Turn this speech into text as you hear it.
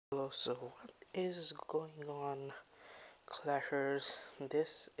So what is going on, Clashers?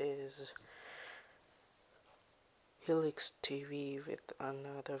 This is Helix TV with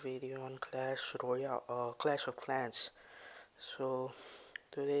another video on Clash Royale, Clash of Clans. So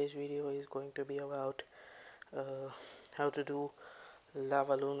today's video is going to be about how to do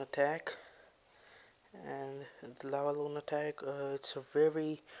lavaloon attack. And the lavaloon attack, it's a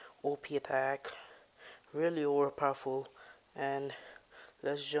very OP attack, really overpowerful. And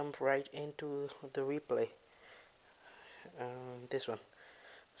let's jump right into the replay. This one.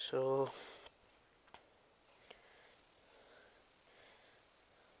 So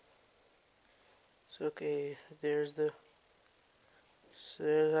okay, there's the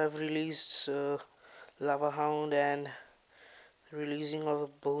I've released lava hound and releasing of the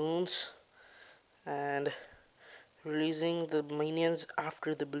balloons and releasing the minions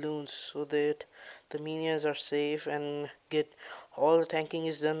after the balloons so that the minions are safe and get all the tanking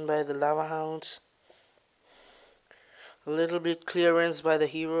is done by the lava hounds, a little bit clearance by the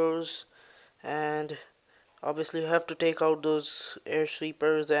heroes, and obviously you have to take out those air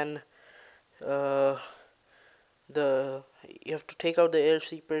sweepers and uh, you have to take out the air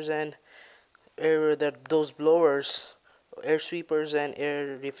sweepers and those blowers, air sweepers and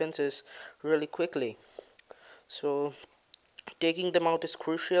air defenses really quickly. So taking them out is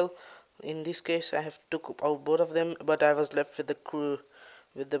crucial. In this case, I have took out both of them, but I was left with the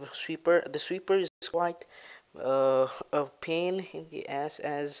sweeper. The sweeper is quite a pain in the ass,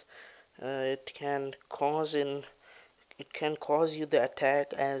 as it can cause you the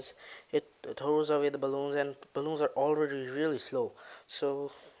attack, as it throws away the balloons, and balloons are already really slow,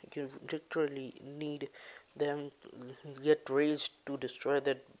 so you literally need them get rage to destroy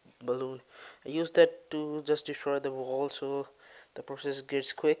that balloon. I use that to just destroy the wall, so the process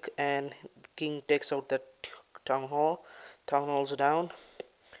gets quick, and king takes out that town halls down,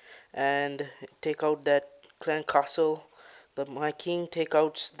 and take out that clan castle. My king take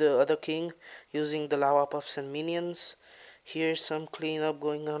out the other king using the lava puffs and minions. Here's some cleanup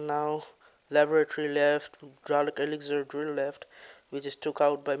going on now. Laboratory left, hydraulic elixir drill left, which is took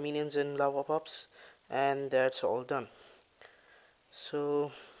out by minions and lava puffs, and that's all done.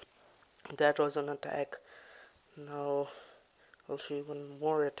 So that was an attack. Now I'll show you one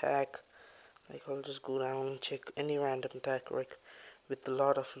more attack. Like, I'll just go down and check any random attack, like with a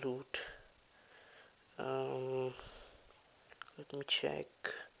lot of loot. Let me check.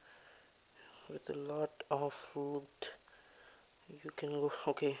 With a lot of loot, you can go.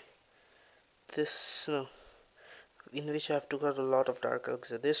 Okay, this no, in which I have to got a lot of dark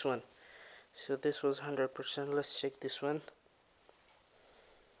elixir. This one. So this was 100%. Let's check this one.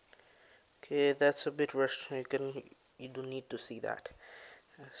 Okay, that's a bit rushed. You don't need to see that.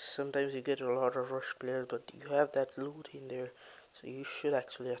 Sometimes you get a lot of rush players, but you have that loot in there, so you should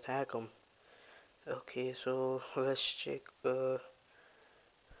actually attack them. Okay, so let's check.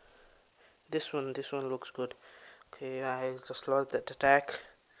 This one looks good. Okay, I just lost that attack.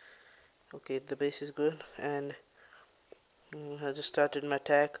 Okay, the base is good, and I just started my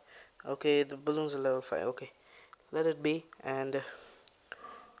attack. Okay, the balloons are level 5. Okay, let it be. And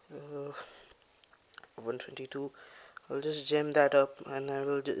 122. I'll just gem that up, and I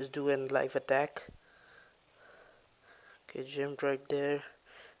will just do a live attack. Okay, gemmed right there,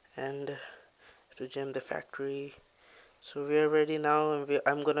 and to gem the factory. So we are ready now, and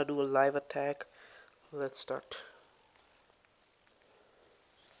I'm gonna do a live attack. Let's start.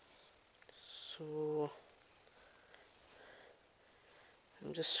 So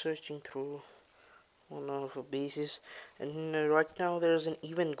I'm just searching through one of the bases, and right now there's an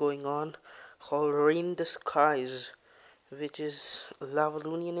event going on called Rain the Skies, which is a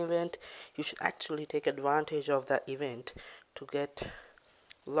lavaloonian event. You should actually take advantage of that event to get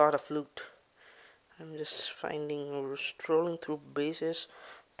a lot of loot. I'm just finding or strolling through bases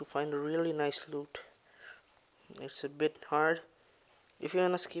to find a really nice loot. It's a bit hard. If you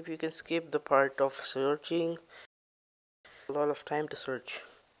wanna skip, you can skip the part of searching. A lot of time to search.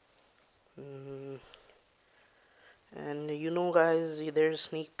 And you know, guys, there's a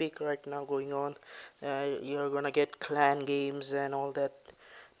sneak peek right now going on. You're gonna get clan games and all that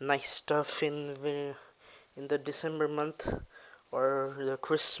nice stuff in the December month or the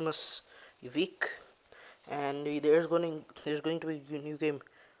Christmas week, and there's going to be a new game.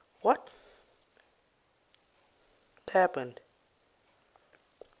 What happened?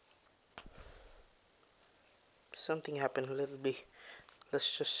 Something happened.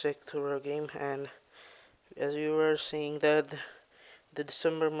 Let's just check through our game. And as you were saying that the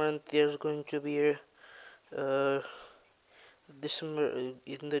December month, there's going to be a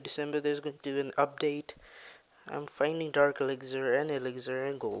in the December there's going to be an update I'm finding dark elixir and elixir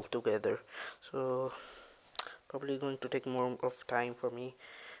and gold together, so probably going to take more of time for me.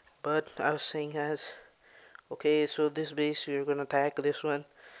 But I was saying as okay, so this base we're gonna attack this one,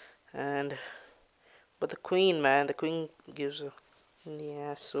 and but the queen, man, the queen gives a in the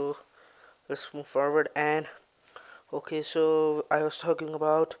ass. So let's move forward. And okay, so I was talking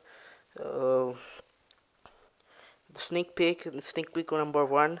about uh, the sneak peek number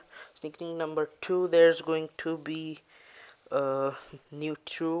one, sneak peek number two. There's going to be a new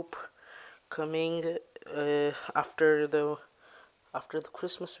troop coming after the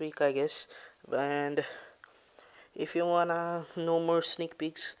Christmas week, I guess. And if you wanna know more sneak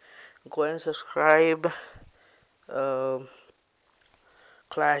peeks, go and subscribe. Um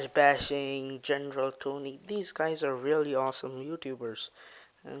Clash Bashing, General Tony. These guys are really awesome YouTubers,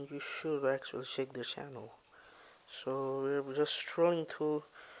 and you should actually check their channel. So we're just scrolling through,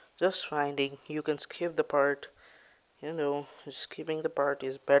 just finding. You can skip the part. Skipping the part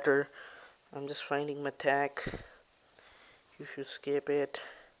is better. I'm just finding my attack. You should skip it.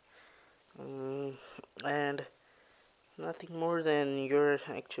 And nothing more than you're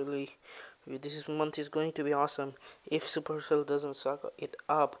actually. This month is going to be awesome if Supercell doesn't suck it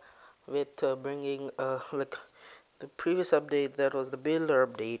up with bringing like the previous update, that was the builder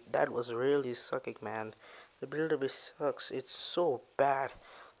update. That was really sucking, man. The builder base sucks. It's so bad.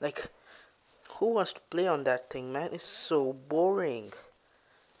 Like, who wants to play on that thing, man? It's so boring.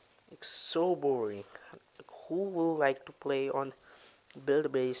 It's so boring. Like, who will like to play on builder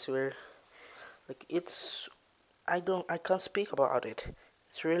base where like I can't speak about it.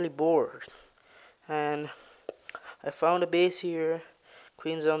 It's really bored. And I found a base here.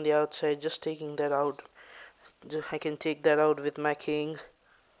 Queen's on the outside, just taking that out. I can take that out with my king.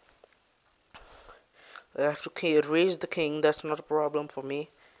 I have to raise the king, that's not a problem for me.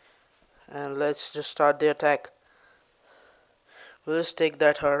 And let's just start the attack. We'll just take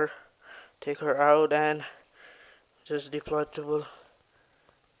her out and just deploy trouble.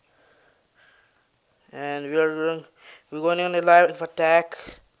 And we're going on a live attack.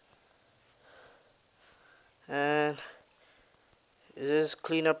 And this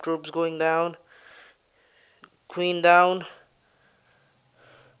cleanup troops going down. Queen down.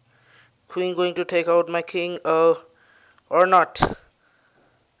 Queen going to take out my king. Oh, or not.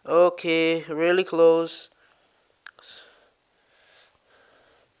 Okay, really close.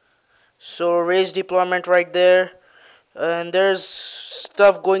 So raise deployment right there. And there's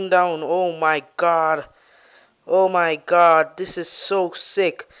stuff going down. Oh my god. Oh my god, this is so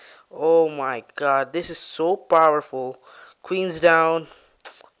sick. Oh my god, this is so powerful. Queen's down.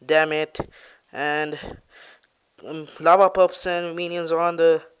 Damn it. And lava pups and minions are on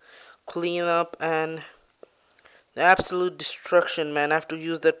the cleanup, and the absolute destruction, man. I have to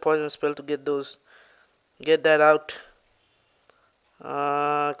use that poison spell to get that out.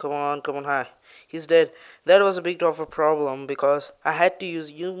 Come on, hi. He's dead. That was a bit of a problem because I had to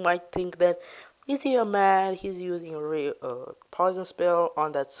use. You might think that is he a man? He's using a poison spell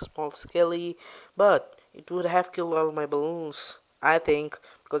on that small skelly, but it would have killed all my balloons. I think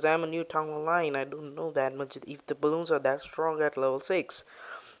because I'm a new town online. I don't know that much if the balloons are that strong at level 6.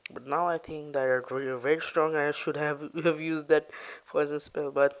 But now I think they're very strong. I should have used that poison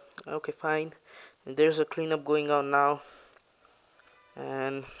spell. But okay, fine. And there's a cleanup going on now.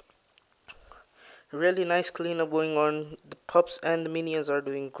 And really nice cleanup going on. The pups and the minions are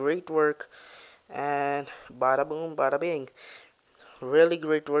doing great work, and bada boom bada bing, really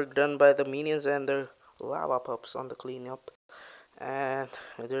great work done by the minions and the lava pups on the cleanup. And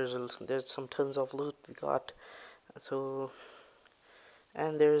there's some tons of loot we got. So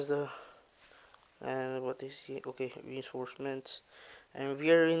and there's the and what is he? Okay, reinforcements, and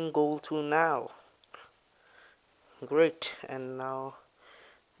we are in goal 2 now. Great. And now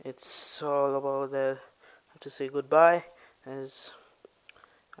it's all about the I have to say goodbye, as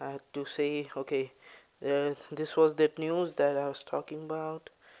I had to say okay, this was that news that I was talking about.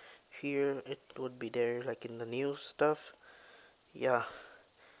 Here it would be there like in the news stuff. Yeah,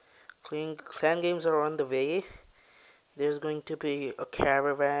 clan games are on the way. There's going to be a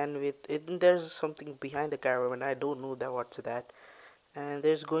caravan with it. There's something behind the caravan. I don't know that what's that. And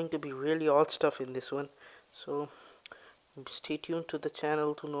there's going to be really odd stuff in this one. So stay tuned to the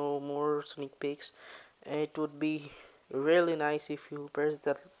channel to know more sneak peeks. It would be really nice if you press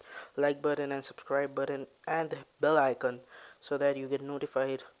that like button and subscribe button and the bell icon so that you get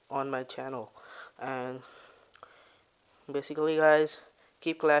notified on my channel. And basically guys,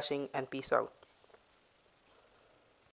 keep clashing and peace out.